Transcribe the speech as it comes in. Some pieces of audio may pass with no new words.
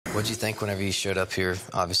What'd you think whenever you showed up here?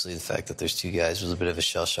 Obviously, the fact that there's two guys was a bit of a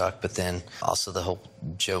shell shock, but then also the whole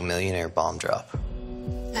Joe Millionaire bomb drop.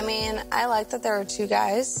 I mean, I like that there were two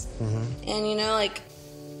guys. And, you know, like,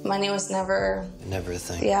 money was never... Never a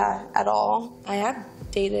thing. Yeah, at all. I have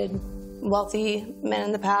dated wealthy men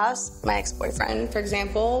in the past. My ex-boyfriend, for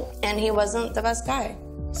example, and he wasn't the best guy.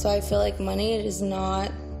 So I feel like money does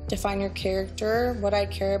not define your character. What I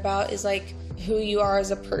care about is, like, who you are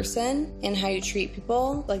as a person and how you treat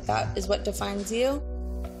people. Like, that is what defines you.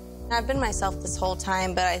 I've been myself this whole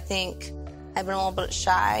time, but I think I've been a little bit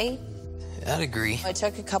shy. I'd agree. It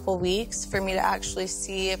took a couple weeks for me to actually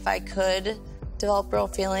see if I could develop real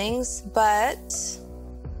feelings, but,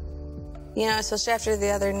 you know, especially after the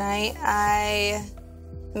other night, I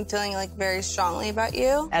am feeling, like, very strongly about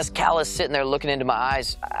you. As Calah's sitting there looking into my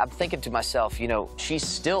eyes, I'm thinking to myself, you know, she's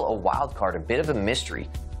still a wild card, a bit of a mystery.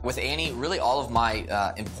 With Annie, really all of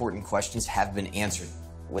my important questions have been answered.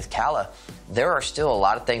 With Calah, there are still a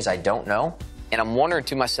lot of things I don't know, and I'm wondering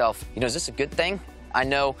to myself, you know, is this a good thing? I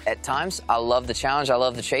know at times I love the challenge, I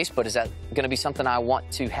love the chase, but is that going to be something I want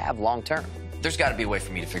to have long term? There's got to be a way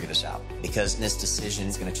for me to figure this out, because this decision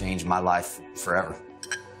is going to change my life forever.